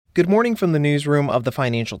Good morning from the newsroom of the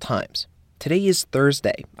Financial Times. Today is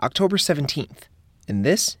Thursday, October 17th, and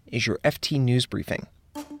this is your FT News Briefing.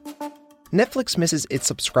 Netflix misses its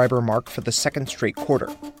subscriber mark for the second straight quarter,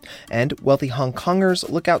 and wealthy Hong Kongers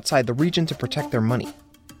look outside the region to protect their money.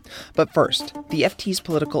 But first, the FT's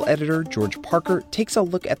political editor, George Parker, takes a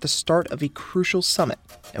look at the start of a crucial summit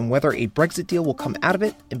and whether a Brexit deal will come out of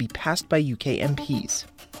it and be passed by UK MPs.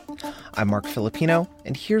 I'm Mark Filipino,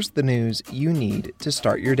 and here's the news you need to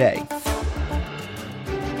start your day.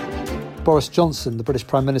 Boris Johnson, the British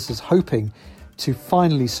Prime Minister, is hoping to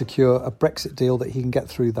finally secure a Brexit deal that he can get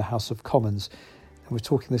through the House of Commons. And we're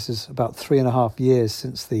talking, this is about 3.5 years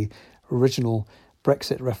since the original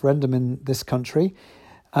Brexit referendum in this country.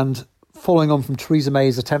 And following on from Theresa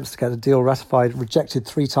May's attempts to get a deal ratified, rejected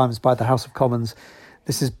 3 times by the House of Commons,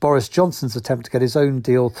 this is Boris Johnson's attempt to get his own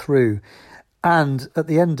deal through. And at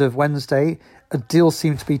the end of Wednesday, a deal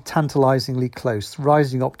seemed to be tantalisingly close,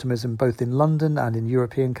 rising optimism both in London and in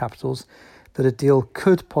European capitals that a deal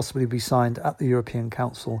could possibly be signed at the European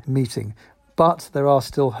Council meeting. But there are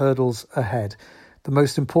still hurdles ahead. The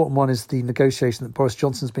most important one is the negotiation that Boris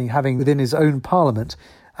Johnson's been having within his own parliament,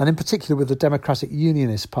 and in particular with the Democratic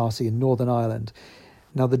Unionist Party in Northern Ireland.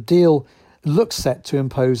 Now, the deal looks set to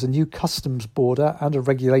impose a new customs border and a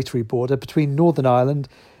regulatory border between Northern Ireland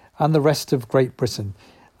and the rest of Great Britain,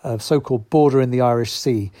 a so-called border in the Irish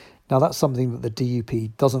Sea. Now, that's something that the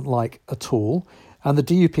DUP doesn't like at all. And the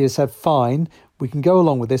DUP has said, fine, we can go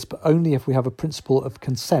along with this, but only if we have a principle of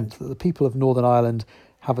consent, that the people of Northern Ireland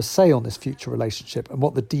have a say on this future relationship. And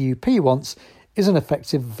what the DUP wants is an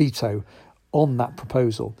effective veto on that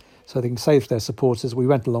proposal. So they can say to their supporters, we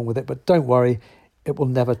went along with it, but don't worry, it will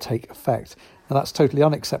never take effect. Now, that's totally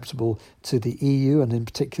unacceptable to the EU and in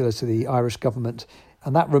particular to the Irish government.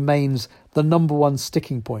 And that remains the number one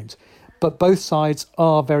sticking point. But both sides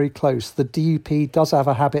are very close. The DUP does have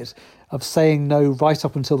a habit of saying no right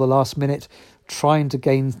up until the last minute, trying to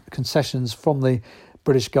gain concessions from the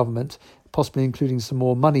British government, possibly including some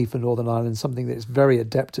more money for Northern Ireland, something that it's very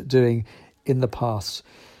adept at doing in the past.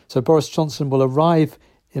 So Boris Johnson will arrive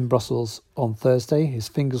in Brussels on Thursday. His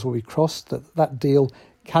fingers will be crossed that that deal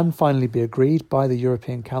can finally be agreed by the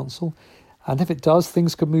European Council. And if it does,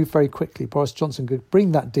 things could move very quickly. Boris Johnson could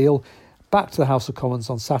bring that deal back to the House of Commons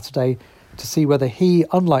on Saturday to see whether he,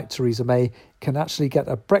 unlike Theresa May, can actually get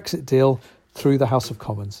a Brexit deal through the House of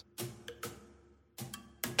Commons.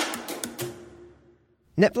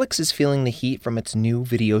 Netflix is feeling the heat from its new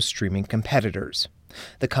video streaming competitors.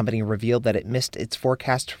 The company revealed that it missed its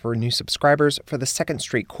forecast for new subscribers for the second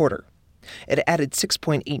straight quarter. It added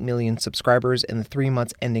 6.8 million subscribers in the 3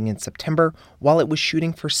 months ending in September, while it was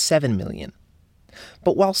shooting for 7 million.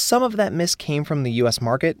 But while some of that miss came from the U.S.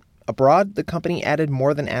 market, abroad, the company added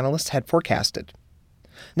more than analysts had forecasted.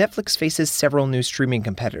 Netflix faces several new streaming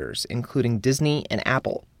competitors, including Disney and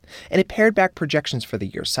Apple, and it pared back projections for the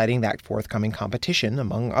year, citing that forthcoming competition,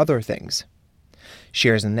 among other things.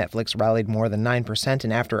 Shares in Netflix rallied more than 9%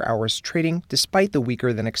 in after-hours trading, despite the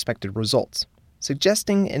weaker-than-expected results,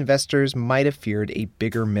 suggesting investors might have feared a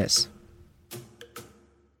bigger miss.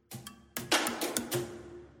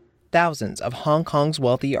 Thousands of Hong Kong's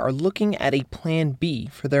wealthy are looking at a plan B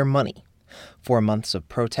for their money. 4 months of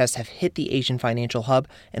protests have hit the Asian financial hub,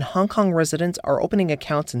 and Hong Kong residents are opening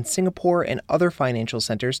accounts in Singapore and other financial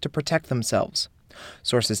centers to protect themselves.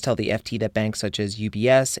 Sources tell the FT that banks such as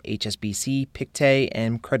UBS, HSBC, Pictet,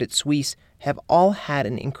 and Credit Suisse have all had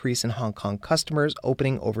an increase in Hong Kong customers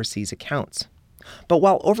opening overseas accounts. But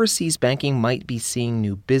while overseas banking might be seeing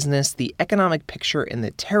new business, the economic picture in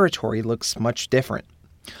the territory looks much different.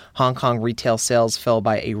 Hong Kong retail sales fell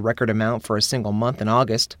by a record amount for a single month in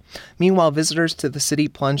August. Meanwhile, visitors to the city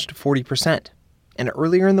plunged 40%. And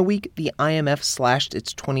earlier in the week, the IMF slashed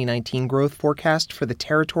its 2019 growth forecast for the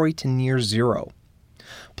territory to near zero.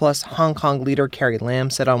 Plus, Hong Kong leader Carrie Lam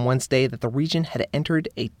said on Wednesday that the region had entered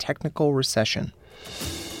a technical recession.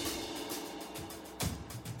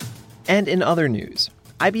 And in other news,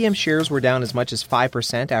 IBM shares were down as much as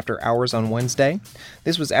 5% after hours on Wednesday.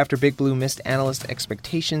 This was after Big Blue missed analyst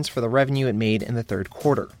expectations for the revenue it made in the third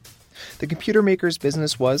quarter. The computer maker's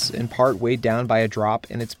business was, in part, weighed down by a drop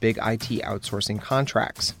in its big IT outsourcing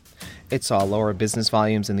contracts. It saw lower business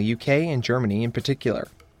volumes in the UK and Germany in particular.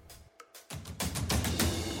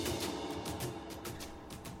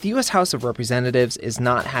 The U.S. House of Representatives is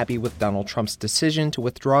not happy with Donald Trump's decision to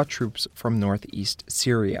withdraw troops from northeast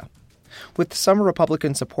Syria. With some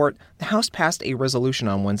Republican support, the House passed a resolution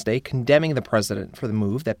on Wednesday condemning the president for the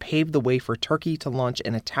move that paved the way for Turkey to launch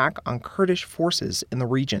an attack on Kurdish forces in the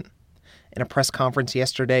region. In a press conference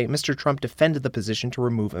yesterday, Mr. Trump defended the position to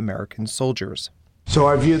remove American soldiers. So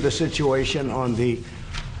I view the situation on the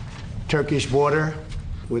Turkish border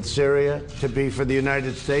with Syria to be for the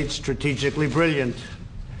United States strategically brilliant.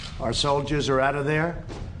 Our soldiers are out of there.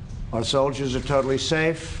 Our soldiers are totally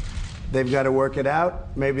safe. They've got to work it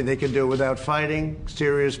out. Maybe they can do it without fighting.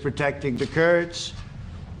 Syria is protecting the Kurds.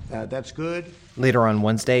 That's good. Later on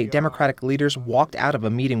Wednesday, Democratic leaders walked out of a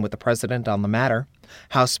meeting with the president on the matter.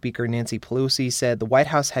 House Speaker Nancy Pelosi said the White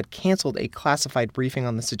House had canceled a classified briefing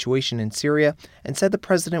on the situation in Syria and said the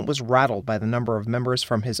president was rattled by the number of members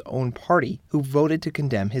from his own party who voted to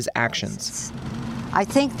condemn his actions. I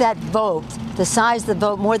think that vote, the size of the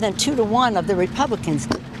vote, more than 2-1 of the Republicans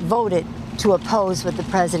voted to oppose what the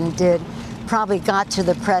president did, probably got to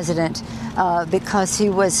the president because he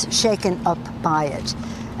was shaken up by it.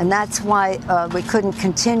 And that's why we couldn't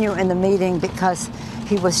continue in the meeting, because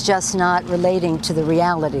he was just not relating to the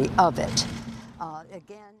reality of it.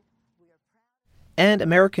 And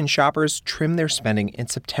American shoppers trim their spending in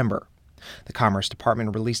September. The Commerce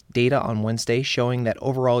Department released data on Wednesday showing that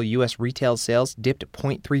overall U.S. retail sales dipped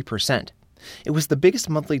 0.3%. It was the biggest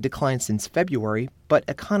monthly decline since February, but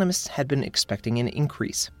economists had been expecting an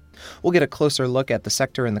increase. We'll get a closer look at the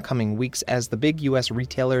sector in the coming weeks as the big U.S.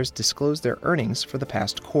 retailers disclose their earnings for the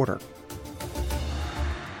past quarter.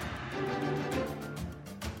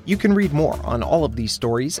 You can read more on all of these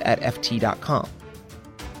stories at FT.com.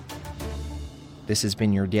 This has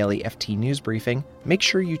been your daily FT News Briefing. Make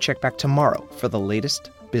sure you check back tomorrow for the latest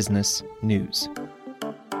business news.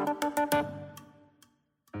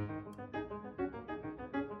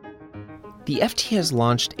 The FT has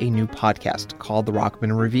launched a new podcast called The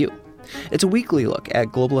Rockman Review. It's a weekly look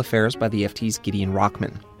at global affairs by the FT's Gideon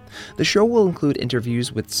Rockman. The show will include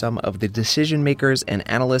interviews with some of the decision makers and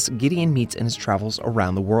analysts Gideon meets in his travels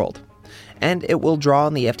around the world. And it will draw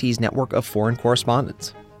on the FT's network of foreign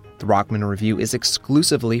correspondents. The Rockman Review is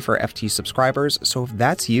exclusively for FT subscribers, so if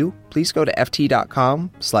that's you, please go to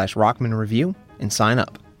ft.com/Rockman Review and sign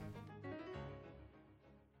up.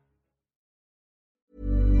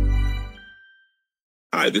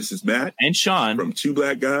 Hi, this is Matt and Sean from Two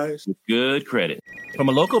Black Guys with Good Credit. From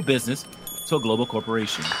a local business to a global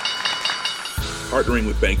corporation, partnering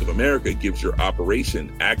with Bank of America gives your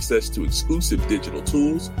operation access to exclusive digital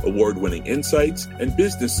tools, award-winning insights, and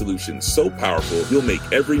business solutions so powerful you'll make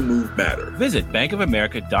every move matter. Visit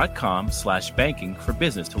bankofamerica.com/banking for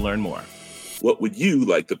business to learn more. What would you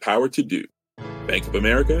like the power to do? Bank of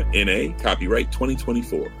America, N.A., copyright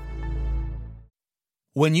 2024.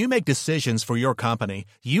 When you make decisions for your company,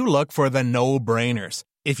 you look for the no-brainers.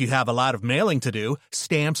 If you have a lot of mailing to do,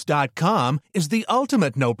 Stamps.com is the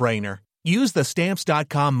ultimate no-brainer. Use the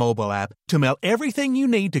Stamps.com mobile app to mail everything you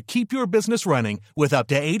need to keep your business running with up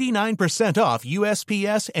to 89% off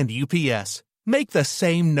USPS and UPS. Make the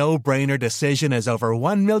same no-brainer decision as over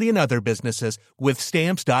 1 million other businesses with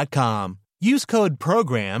Stamps.com. Use code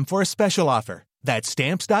PROGRAM for a special offer. That's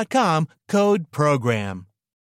Stamps.com, code PROGRAM.